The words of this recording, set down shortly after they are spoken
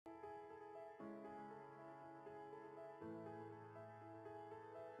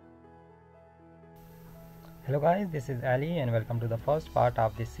Hello guys, this is Ali and welcome to the first part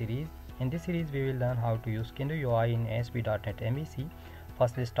of this series. In this series we will learn how to use Kendo UI in ASP.NET MVC.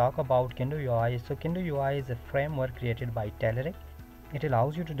 First let's talk about Kendo UI. So Kendo UI is a framework created by Telerik. It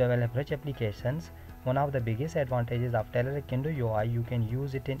allows you to develop rich applications. One of the biggest advantages of Telerik Kendo UI, you can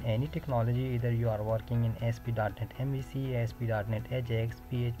use it in any technology, either you are working in ASP.NET MVC, ASP.NET Ajax,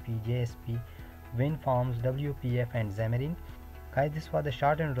 PHP, JSP, WinForms, WPF and Xamarin. Guys, this was the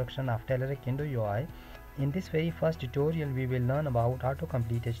short introduction of Telerik Kendo UI. In this very first tutorial, we will learn about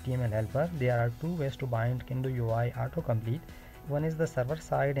Autocomplete HTML helper. There are two ways to bind Kendo UI Autocomplete. One is the server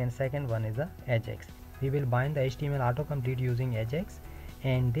side and second one is the Ajax. We will bind the HTML Autocomplete using Ajax,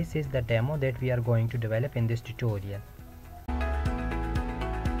 and this is the demo that we are going to develop in this tutorial.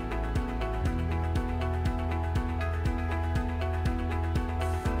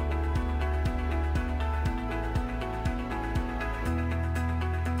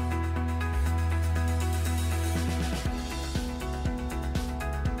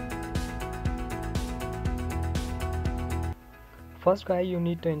 First guys, you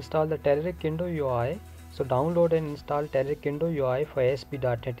need to install the Telerik Kendo UI. So download and install Telerik Kendo UI for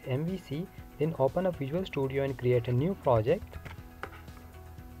ASP.NET MVC. Then open up Visual Studio and create a new project.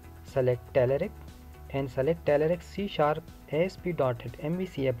 Select Telerik and select Telerik C# ASP.NET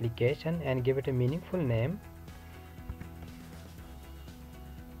MVC application and give it a meaningful name.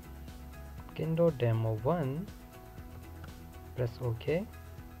 Kendo Demo 1. Press OK.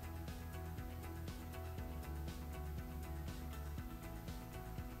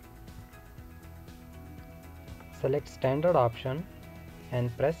 Select standard option and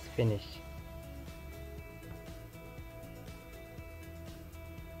press finish.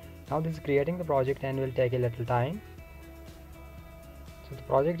 Now this is creating the project and will take a little time. So the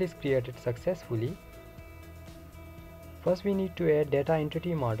project is created successfully. First we need to add data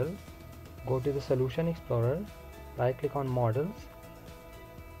entity model. Go to the Solution Explorer, right click on models,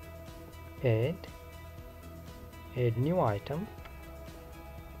 add new item.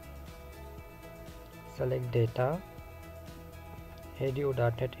 Select data, add your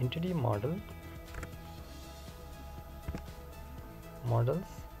 .NET entity model, models,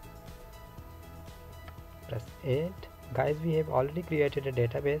 press add. Guys, we have already created a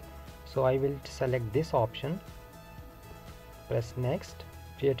database, so I will select this option, press next,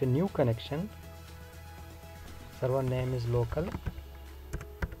 create a new connection, server name is local,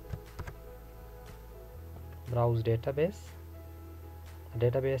 browse database,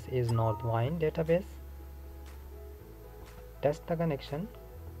 database is Northwine database. Test the connection,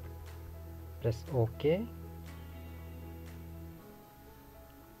 press OK.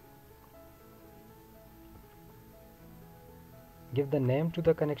 Give the name to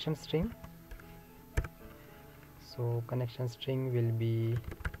the connection string. So connection string will be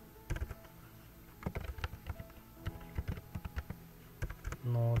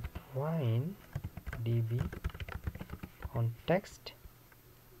Northwine DB context.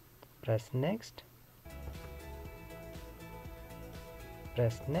 Press next.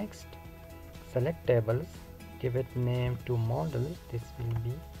 Press next, select tables, give it name to model, this will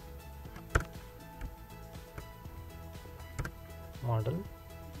be model,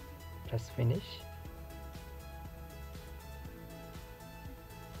 press finish.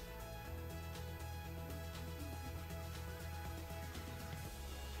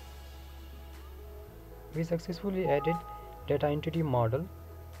 We successfully added data entity model,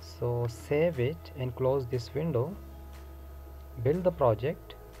 so save it and close this window. Build the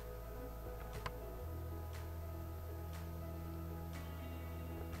project.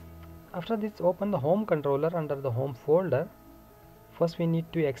 After this, open the home controller under the home folder. First we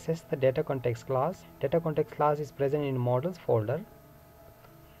need to access the data context class. Data context class is present in models folder.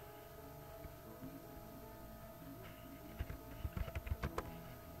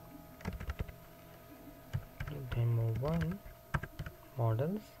 Demo 1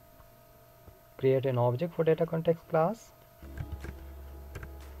 models. Create an object for data context class.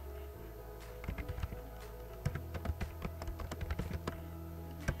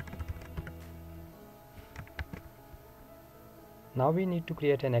 Now we need to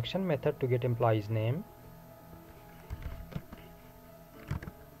create an action method to get employee's name.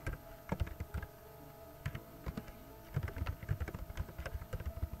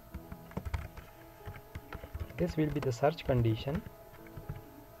 This will be the search condition.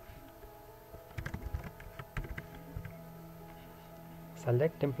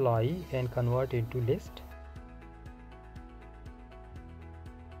 Select employee and convert it to list.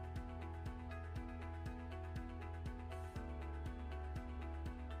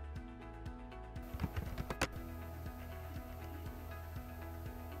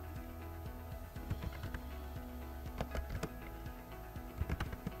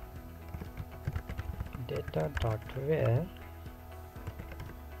 data.where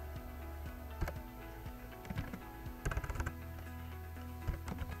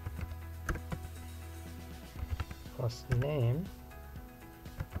first name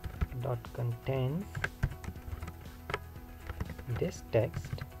dot contains this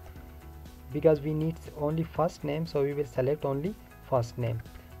text. Because we need only first name, so we will select only first name,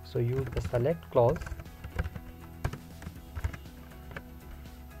 so use the select clause.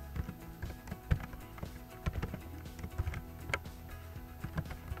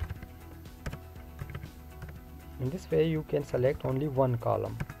 In this way you can select only one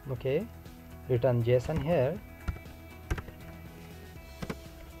column. Okay, return JSON here.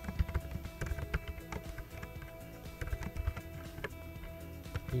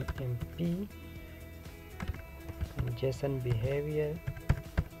 emp and JSON behavior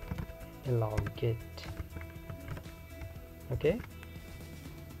allow get. Okay,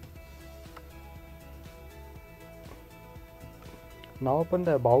 now open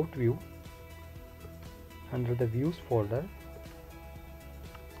the about view. Under the views folder,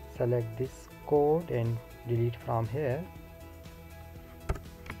 select this code and delete from here.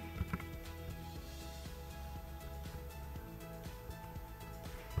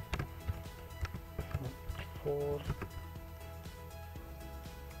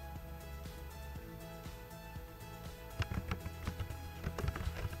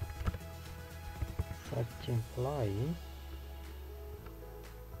 Search employee.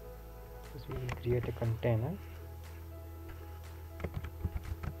 We will create a container.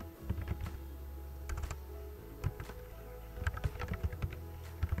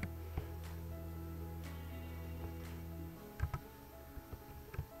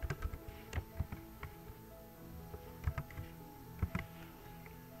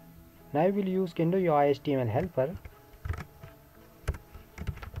 Now we will use Kendo UI HTML helper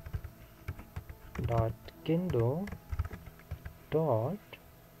dot Kendo dot.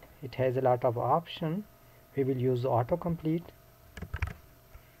 It has a lot of options. We will use autocomplete.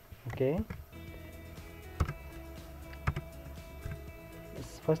 Okay,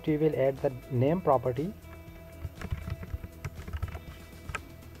 first we will add the name property.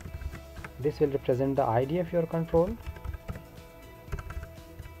 This will represent the ID of your control.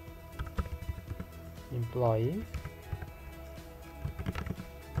 Employees,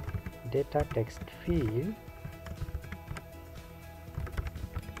 data text field,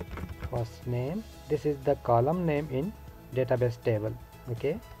 first name. This is the column name in database table.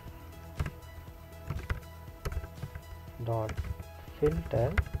 Okay, dot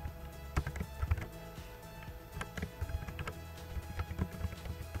filter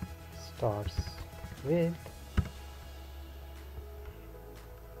starts with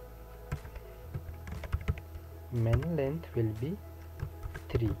main length will be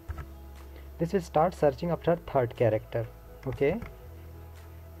 3. This will start searching after third character. Okay,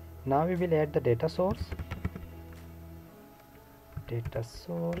 now we will add the data source. Data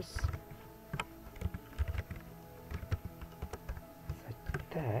source such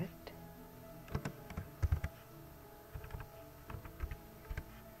that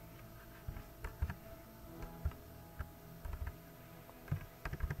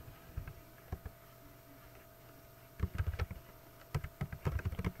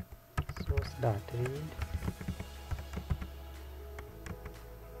source dot read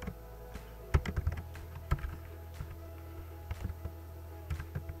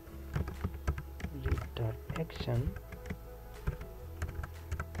dot action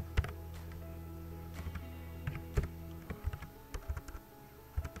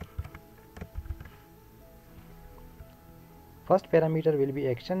first parameter will be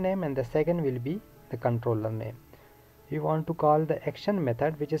action name and the second will be the controller name. We want to call the action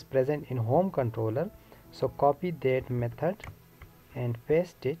method which is present in home controller, so copy that method and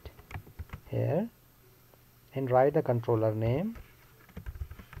paste it here and write the controller name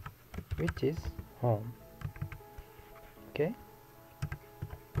which is home. Okay,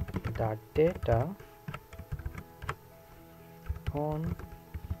 dot data on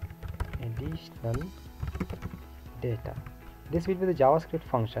additional data. This will be the JavaScript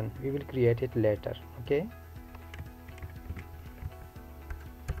function. We will create it later. Okay,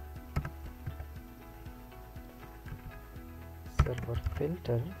 server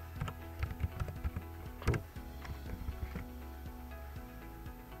filter true.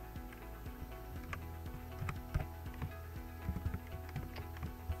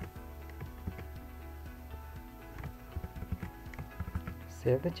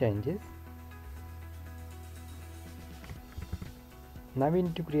 Save the changes. Now we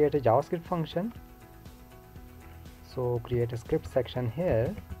need to create a JavaScript function, so create a script section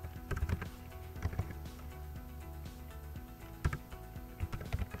here.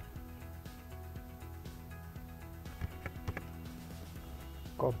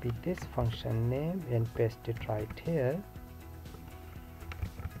 copy this function name and paste it right here.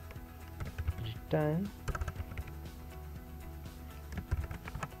 Return.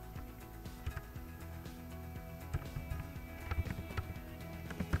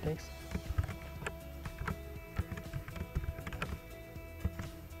 Text.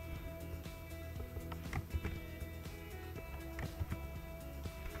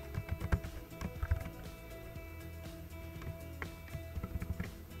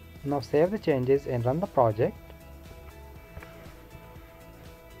 Now save the changes and run the project.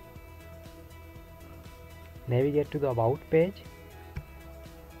 Navigate to the About page.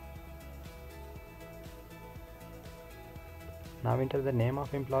 Now enter the name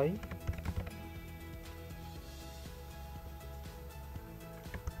of employee.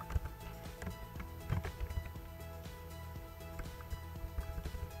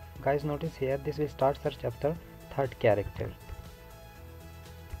 Guys, notice here this will start search after third character.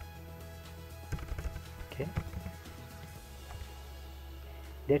 Okay,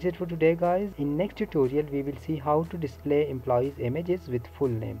 that's it for today, guys. In next tutorial we will see how to display employees images with full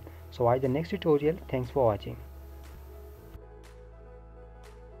name. So watch the next tutorial. Thanks for watching.